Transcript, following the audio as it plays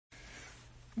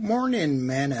Morning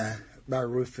Manna by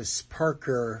Rufus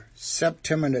Parker,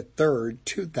 September the 3rd,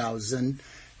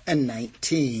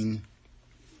 2019.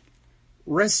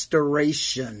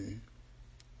 Restoration.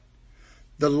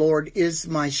 The Lord is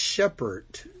my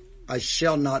shepherd, I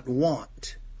shall not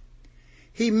want.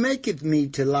 He maketh me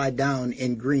to lie down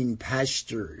in green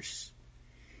pastures.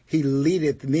 He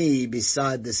leadeth me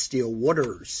beside the still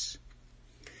waters.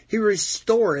 He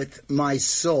restoreth my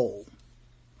soul.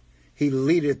 He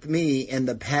leadeth me in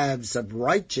the paths of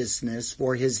righteousness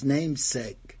for his name's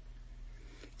sake.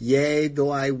 Yea,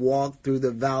 though I walk through the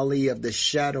valley of the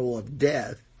shadow of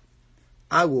death,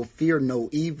 I will fear no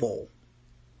evil,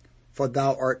 for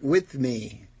thou art with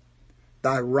me.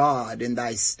 Thy rod and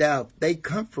thy staff, they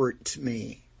comfort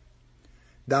me.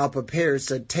 Thou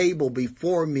preparest a table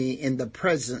before me in the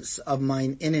presence of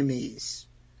mine enemies.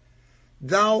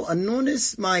 Thou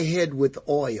anointest my head with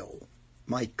oil.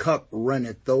 My cup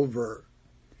runneth over.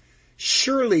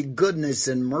 Surely goodness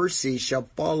and mercy shall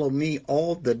follow me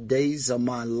all the days of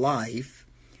my life,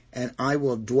 and I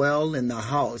will dwell in the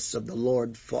house of the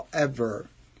Lord forever.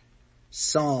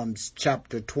 Psalms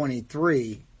chapter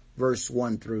 23, verse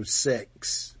 1 through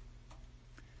 6.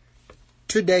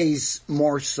 Today's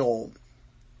morsel.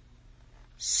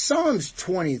 Psalms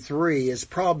 23 is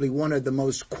probably one of the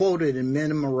most quoted and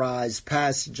memorized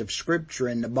passages of Scripture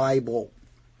in the Bible.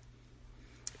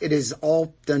 It is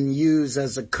often used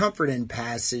as a comforting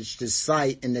passage to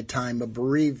cite in the time of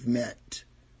bereavement.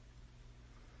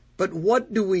 But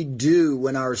what do we do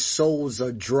when our souls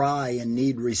are dry and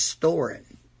need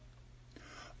restoring?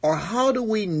 Or how do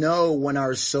we know when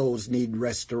our souls need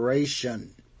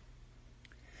restoration?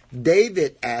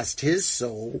 David asked his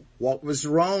soul what was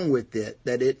wrong with it,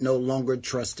 that it no longer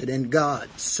trusted in God.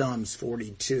 Psalms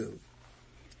 42.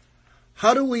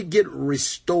 How do we get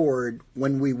restored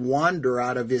when we wander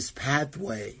out of his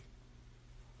pathway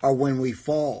or when we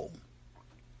fall?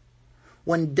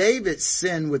 When David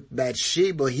sinned with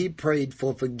Bathsheba, he prayed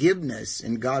for forgiveness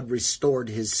and God restored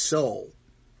his soul.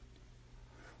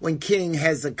 When King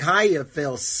Hezekiah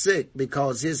fell sick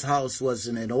because his house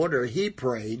wasn't in order, he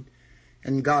prayed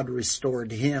and God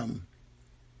restored him.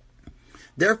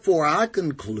 Therefore, I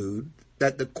conclude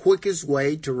that the quickest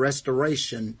way to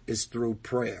restoration is through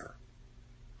prayer.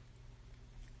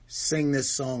 Sing this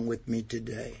song with me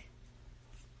today.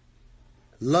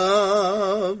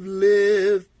 Love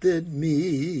lifted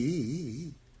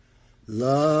me,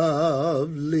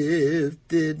 love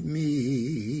lifted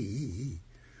me,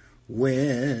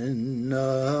 when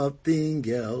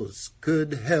nothing else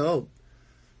could help.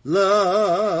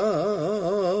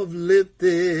 Love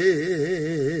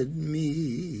lifted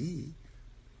me.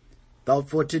 Thought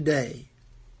for today.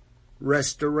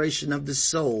 Restoration of the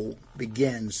soul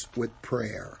begins with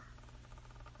prayer.